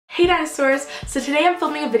Hey dinosaurs! So today I'm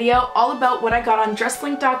filming a video all about what I got on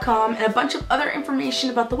dresslink.com and a bunch of other information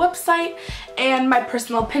about the website and my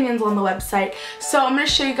personal opinions on the website. So I'm going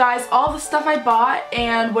to show you guys all the stuff I bought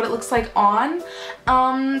and what it looks like on.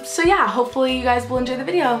 So yeah, hopefully you guys will enjoy the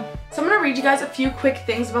video. So I'm going to read you guys a few quick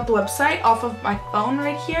things about the website off of my phone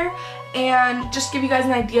right here and just give you guys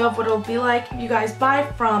an idea of what it'll be like if you guys buy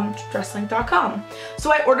from dresslink.com.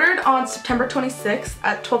 So I ordered on September 26th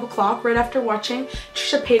at 12 o'clock right after watching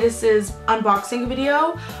Trisha Paytas's unboxing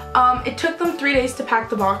video. It took them 3 days to pack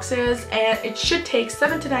the boxes and it should take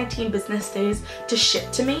 7 to 19 business days to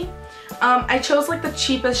ship to me. I chose like the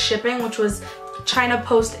cheapest shipping, which was China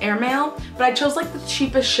Post Airmail, but I chose like the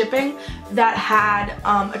cheapest shipping that had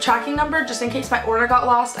a tracking number just in case my order got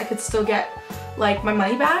lost. I could still get like my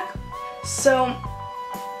money back. So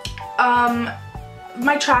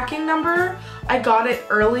my tracking number, I got it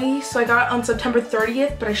early, so I got it on September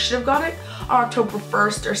 30th, but I should have got it on October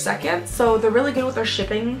 1st or 2nd, so they're really good with their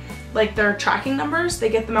shipping, like their tracking numbers. They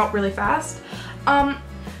get them out really fast.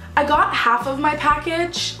 I got half of my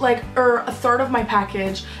package, or a third of my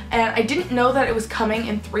package, and I didn't know that it was coming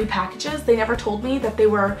in 3 packages. They never told me that they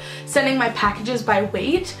were sending my packages by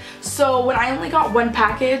weight. So when I only got 1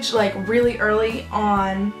 package, like really early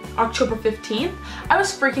on October 15th, I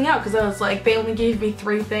was freaking out because I was like, they only gave me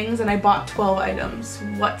 3 things and I bought 12 items.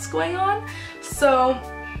 What's going on? So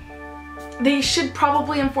they should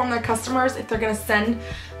probably inform their customers if they're gonna send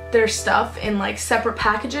their stuff in like separate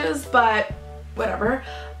packages, but whatever.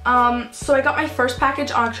 So I got my first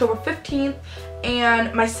package on October 15th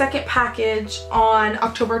and my second package on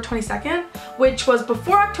October 22nd, which was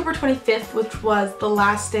before October 25th, which was the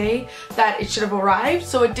last day that it should have arrived.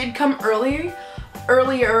 So it did come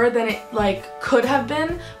earlier than it like could have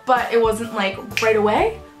been, but it wasn't like right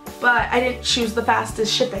away. But I didn't choose the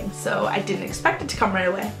fastest shipping, so I didn't expect it to come right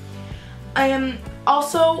away.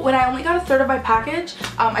 Also, when I only got a third of my package,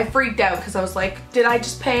 I freaked out because I was like, did I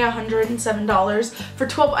just pay $107 for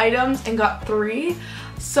 12 items and got 3?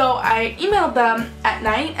 So I emailed them at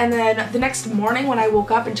night, and then the next morning when I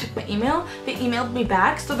woke up and checked my email, they emailed me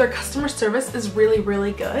back. So their customer service is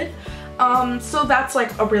really good. So that's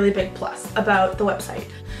like a really big plus about the website.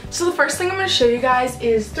 So the first thing I'm going to show you guys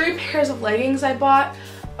is 3 pairs of leggings I bought.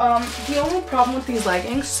 The only problem with these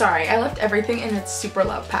leggings, sorry, I left everything in its super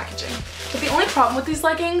loud packaging. But the only problem with these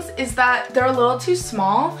leggings is that they're a little too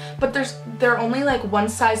small, but they're only like one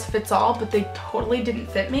size fits all, but they totally didn't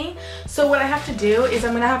fit me. So what I have to do is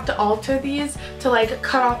I'm gonna have to alter these to like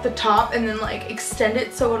cut off the top and then like extend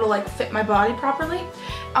it so it'll like fit my body properly.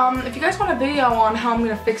 If you guys want a video on how I'm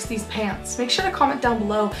gonna fix these pants, make sure to comment down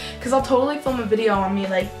below because I'll totally film a video on me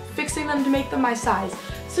like fixing them to make them my size.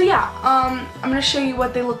 So yeah, I'm gonna show you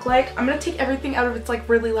what they look like. I'm gonna take everything out of its like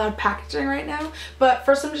really loud packaging right now, but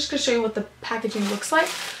first I'm just gonna show you what the packaging looks like.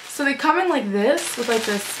 So they come in like this, with like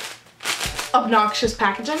this obnoxious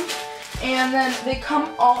packaging, and then they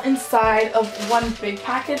come all inside of one big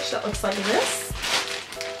package that looks like this.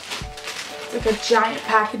 It's like a giant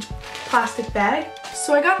package plastic bag.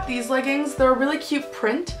 So I got these leggings. They're a really cute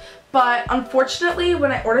print, but unfortunately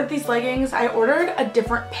when I ordered these leggings, I ordered a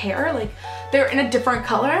different pair. Like they're in a different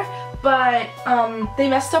color, but they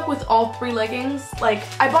messed up with all 3 leggings. Like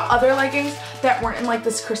I bought other leggings that weren't in like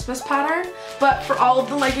this Christmas pattern, but for all of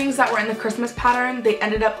the leggings that were in the Christmas pattern, they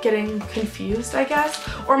ended up getting confused, I guess.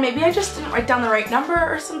 Or maybe I just didn't write down the right number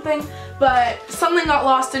or something, but something got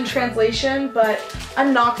lost in translation. But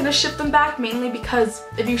I'm not gonna ship them back, mainly because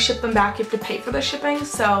if you ship them back, you have to pay for the shipping.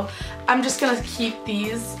 So I'm just gonna keep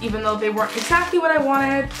these, even though they weren't exactly what I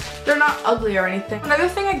wanted. They're not ugly or anything. Another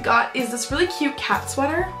thing I got is this really cute cat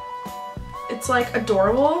sweater. It's like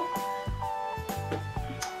adorable.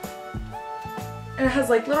 And it has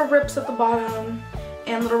like little rips at the bottom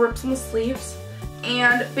and little rips on the sleeves.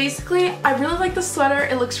 And basically, I really like the sweater.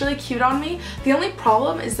 It looks really cute on me. The only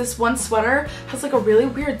problem is this one sweater has like a really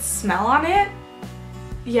weird smell on it.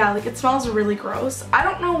 Yeah, like it smells really gross. I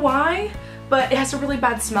don't know why, but it has a really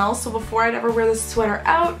bad smell. So before I'd ever wear this sweater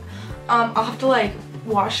out, I'll have to like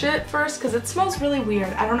wash it first because it smells really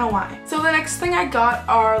weird. I don't know why. So the next thing I got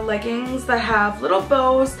are leggings that have little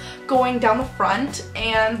bows going down the front,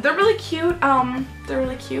 and they're really cute. They're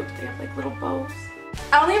really cute. They have like little bows.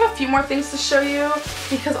 I only have a few more things to show you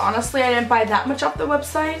because honestly I didn't buy that much off the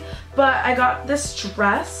website, but I got this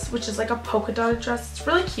dress, which is like a polka dotted dress. It's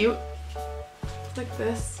really cute. It's like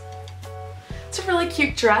this. It's a really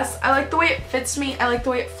cute dress. I like the way it fits me. I like the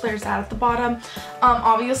way it flares out at the bottom.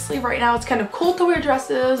 Obviously right now it's kind of cool to wear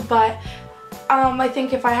dresses, but I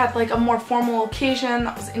think if I had like a more formal occasion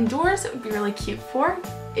that was indoors, it would be really cute for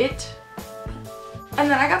it. And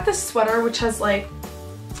then I got this sweater which has like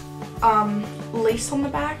lace on the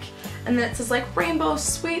back, and then it says like Rainbow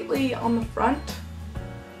Sweetly on the front.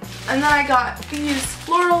 And then I got these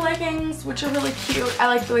floral leggings, which are really cute. I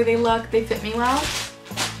like the way they look. They fit me well.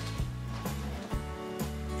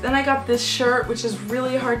 Then I got this shirt, which is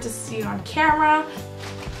really hard to see on camera.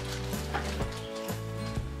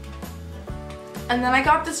 And then I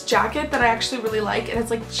got this jacket that I actually really like. It has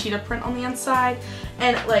like cheetah print on the inside,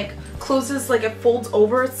 and it like closes, like it folds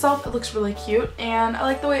over itself. It looks really cute, and I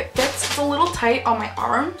like the way it fits. It's a little tight on my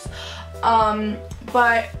arms,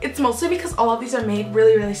 but it's mostly because all of these are made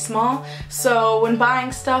really, really small. So when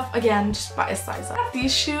buying stuff, again, just buy a size up. I got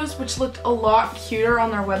these shoes, which looked a lot cuter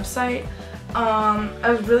on their website.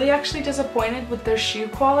 I was really actually disappointed with their shoe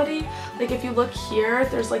quality. Like if you look here,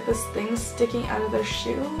 there's like this thing sticking out of their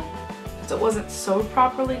shoe. It wasn't sewed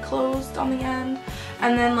properly closed on the end,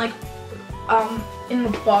 and then like in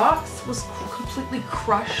the box was completely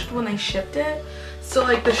crushed when they shipped it, so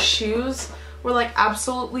like the shoes were like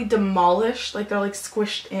absolutely demolished, like they're like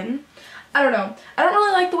squished in. I don't know, I don't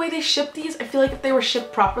really like the way they ship these. I feel like if they were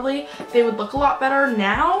shipped properly they would look a lot better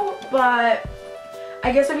now, but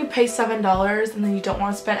I guess if you pay $7 and then you don't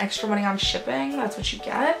want to spend extra money on shipping, that's what you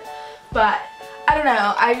get. But I don't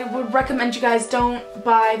know, I would recommend you guys don't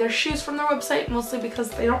buy their shoes from their website, mostly because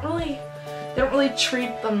they don't really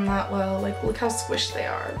treat them that well. Like look how squished they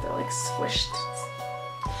are. They're like squished.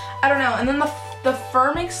 I don't know. And then the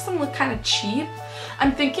fur makes them look kind of cheap.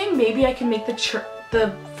 I'm thinking maybe I can make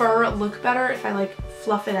the fur look better if I like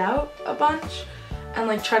fluff it out a bunch and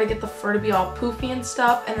like try to get the fur to be all poofy and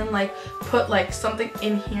stuff, and then like put like something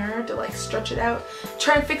in here to like stretch it out.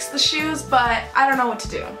 Try and fix the shoes, but I don't know what to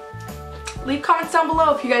do. Leave comments down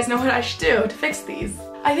below if you guys know what I should do to fix these.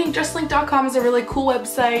 I think dresslink.com is a really cool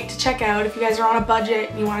website to check out if you guys are on a budget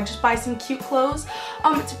and you want to just buy some cute clothes.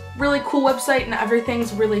 It's a really cool website and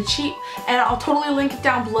everything's really cheap, and I'll totally link it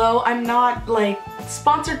down below. I'm not like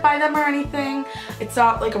sponsored by them or anything. It's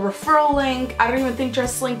not like a referral link. I don't even think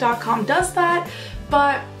dresslink.com does that,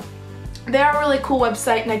 but they are a really cool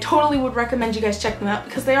website and I totally would recommend you guys check them out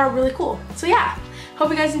because they are really cool. So yeah, hope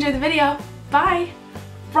you guys enjoyed the video. Bye!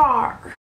 Rawr!